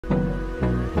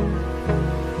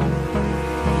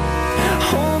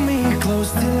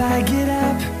I get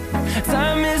up.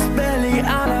 Time is barely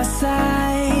on our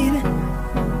side.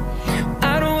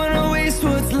 I don't wanna waste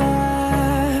what's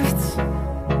left.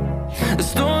 The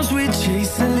storms we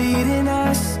chase are leading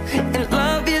us, and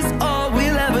love is all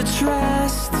we'll ever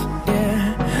trust.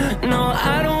 Yeah, no,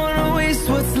 I don't wanna waste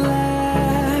what's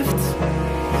left.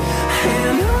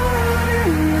 And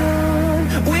on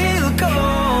we'll go,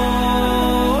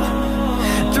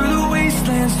 through the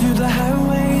wastelands, through the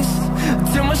highways,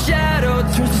 till my shadow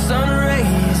turns to sun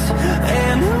rays.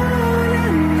 And on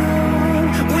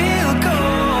we'll go,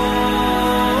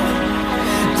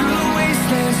 through the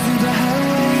wastelands, through the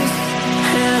highways,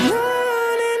 and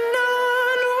on we'll go.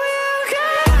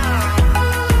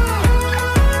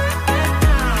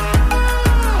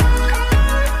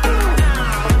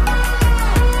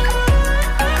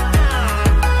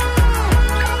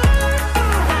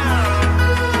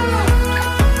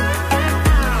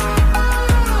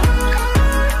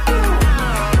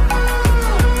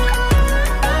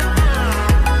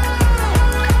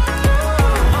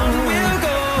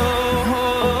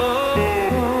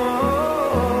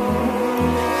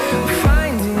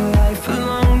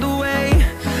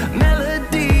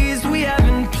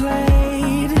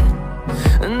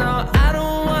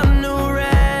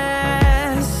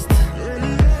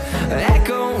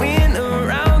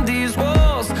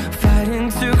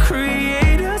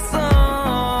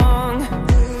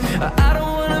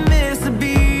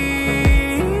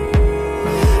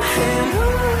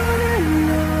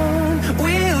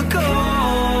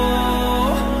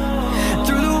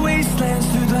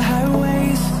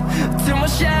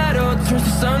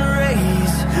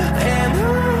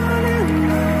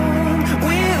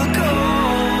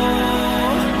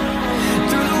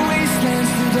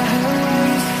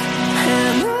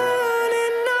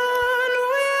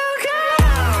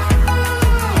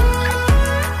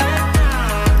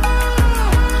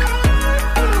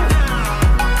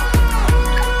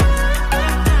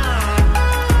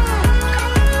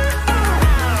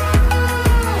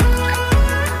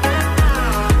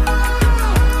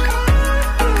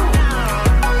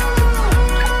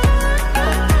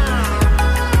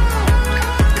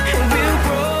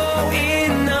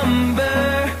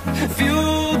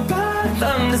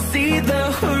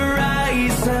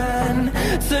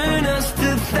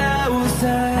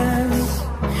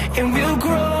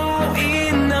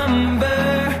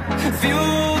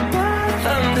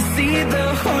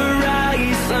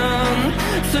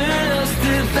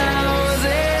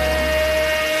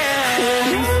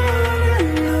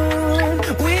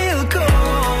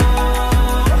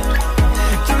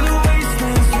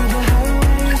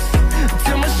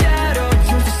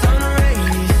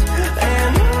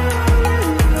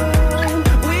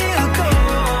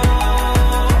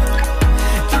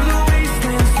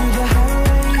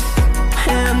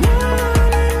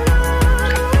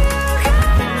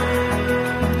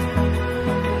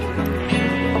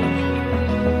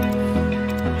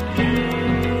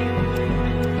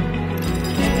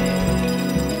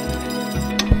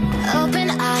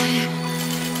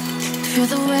 Feel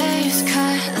the waves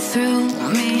cut through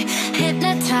me,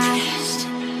 hypnotized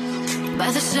by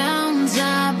the sounds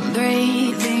I'm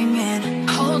breathing in.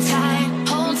 Hold tight.